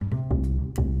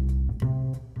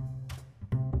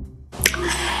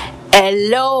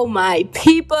Hello, my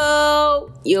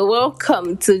people. You're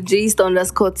welcome to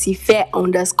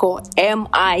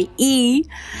gist_Tife_MIE,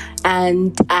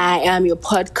 and I am your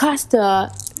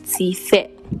podcaster, Tife.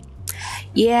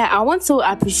 Yeah, I want to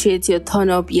appreciate your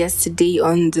turn up yesterday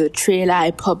on the trailer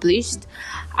I published.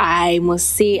 I must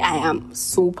say I am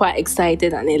super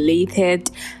excited and elated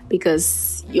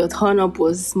because your turn up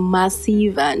was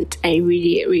massive and I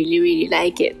really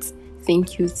like it.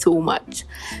 Thank you so much.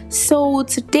 So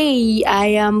today I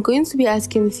am going to be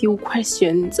asking a few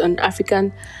questions on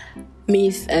African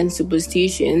myth and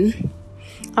superstition.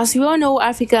 As we all know,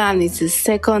 Africa is the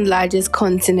second largest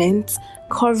continent,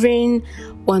 covering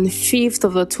 1/5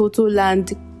 of the total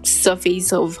land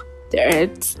surface of the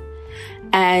earth.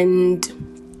 And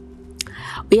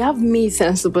we have myths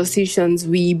and superstitions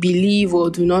we believe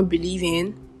or do not believe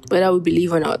in. Whether we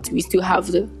believe or not, we still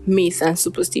have the myths and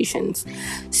superstitions.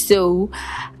 So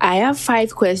I have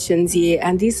 5 questions here,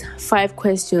 and these 5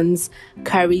 questions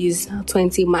carries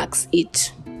 20 marks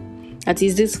each. That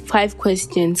is, these 5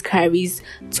 questions carries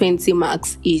 20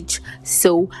 marks each.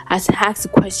 So as I ask the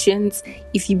questions,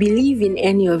 if you believe in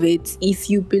any of it,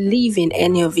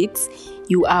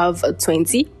 you have a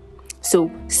 20.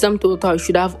 So sum total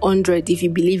should have 100 if you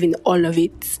believe in all of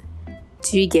it.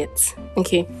 Do you get?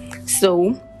 Okay.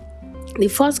 So the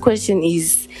first question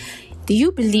is, do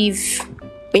you believe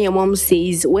when your mom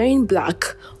says wearing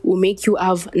black will make you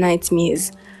have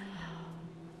nightmares?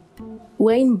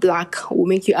 Wearing black will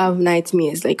make you have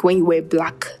nightmares. Like when you wear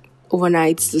black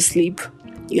overnight to sleep,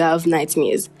 you have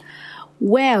nightmares.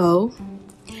 Well,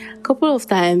 a couple of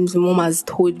times my mom has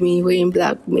told me wearing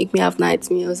black will make me have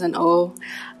nightmares and all.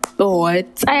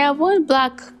 But I have worn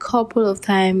black a couple of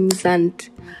times and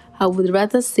I would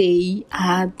rather say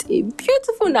I had a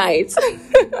beautiful night.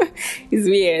 It's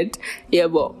weird. Yeah,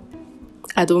 but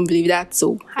I don't believe that.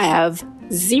 So I have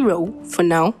 0 for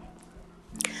now.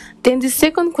 Then the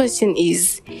second question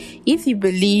is, if you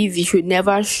believe you should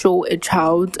never show a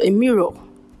child a mirror.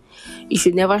 You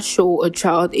should never show a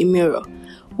child a mirror.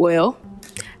 Well,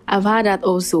 I've had that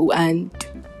also, and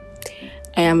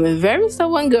I am a very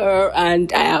stubborn girl,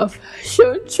 and I have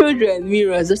shown children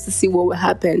mirrors just to see what will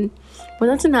happen. But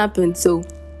nothing happened, so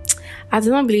I do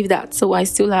not believe that. So I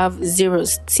still have 0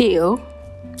 still.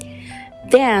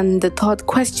 Then the third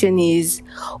question is,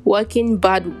 walking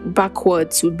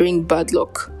backwards will bring bad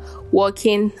luck.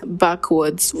 Walking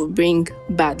backwards will bring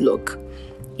bad luck.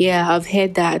 Yeah, I've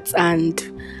heard that, and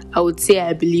I would say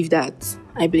I believe that.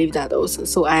 I believe that also.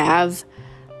 So I have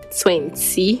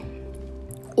 20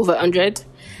 over 100.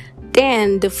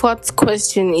 Then the fourth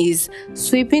question is,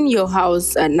 sweeping your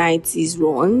house at night is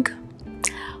wrong.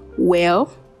 Well,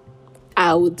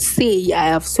 I would say I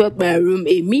have swept my room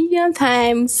 1,000,000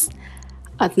 times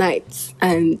at night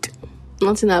and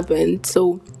nothing happened.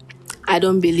 So I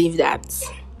don't believe that.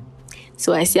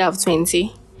 So I still have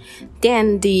 20.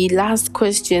 Then the last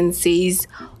question says,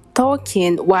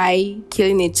 talking while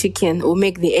killing a chicken will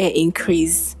make the air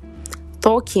increase.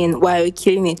 Talking while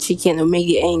killing a chicken will make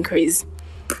the air increase.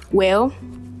 Well,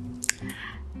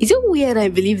 is it weird I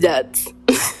believe that?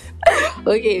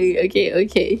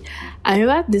 Okay. I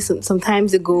remember this some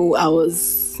times ago. I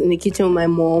was in the kitchen with my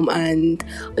mom, and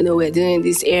we're doing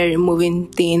this air removing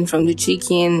thing from the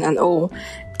chicken and all.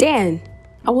 Then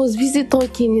I was busy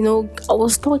talking. I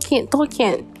was talking,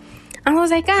 and I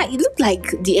was like, it looked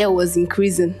like the air was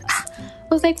increasing. I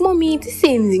was like, Mommy, this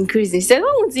thing is increasing. She said,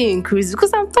 why won't it increase?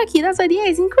 Because I'm talking. That's why the air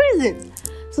is increasing.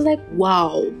 So I was like,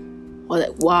 wow.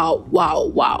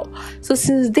 Wow. So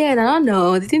since then, I don't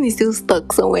know, the thing is still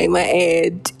stuck somewhere in my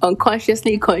head,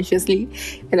 consciously.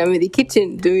 And I'm in the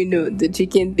kitchen doing the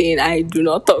chicken thing. I do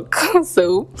not talk.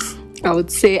 So I would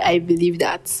say I believe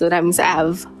that. So that means I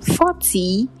have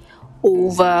 40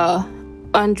 over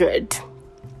 100.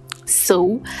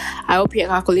 So I hope you're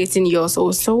calculating yours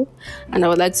also, and I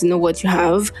would like to know what you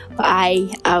have. I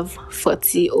have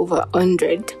 40 over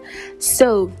 100.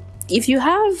 So if you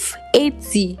have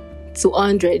 80 to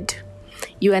 100,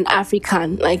 you're an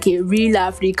AfrCaN, like a real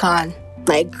AfrCaN,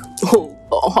 like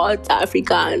hot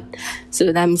AfrCaN.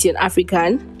 So that means you're an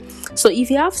AfrCaN. So if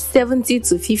you have 70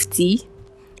 to 50,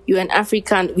 you're an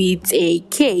AfrCaN with a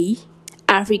K,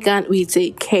 AfrCaN with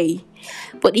a K.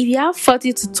 But if you have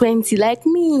 40 to 20, like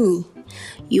me,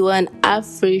 you're an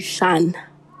AfrCaN.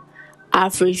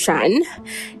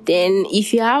 Then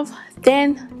if you have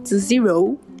 10 to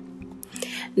 0,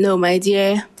 no, my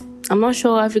dear, I'm not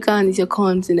sure Africa is your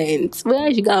continent. Where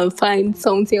you can find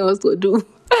something else to do?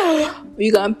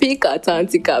 You can pick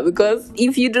Atlantica, because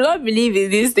if you do not believe in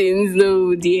these things,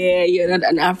 no, dear, you're not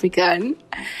an AfrCaN.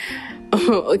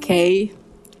 Okay.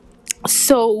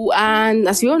 So, and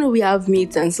as we all know, we have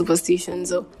myths and superstitions.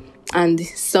 So and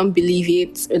some believe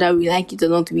it, whether we like it or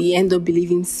not. We end up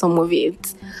believing some of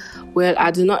it. Well,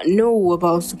 I do not know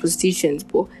about superstitions,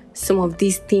 but some of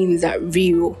these things are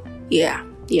real. Yeah,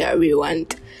 real,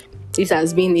 and this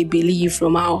has been a belief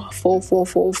from our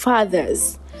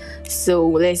forefathers. So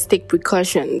let's take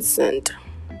precautions and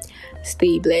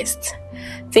stay blessed.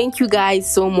 Thank you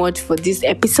guys so much for this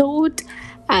episode,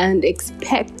 and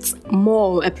expect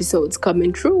more episodes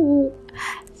coming through.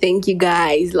 Thank you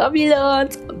guys. Love you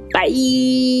lot.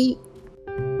 Bye.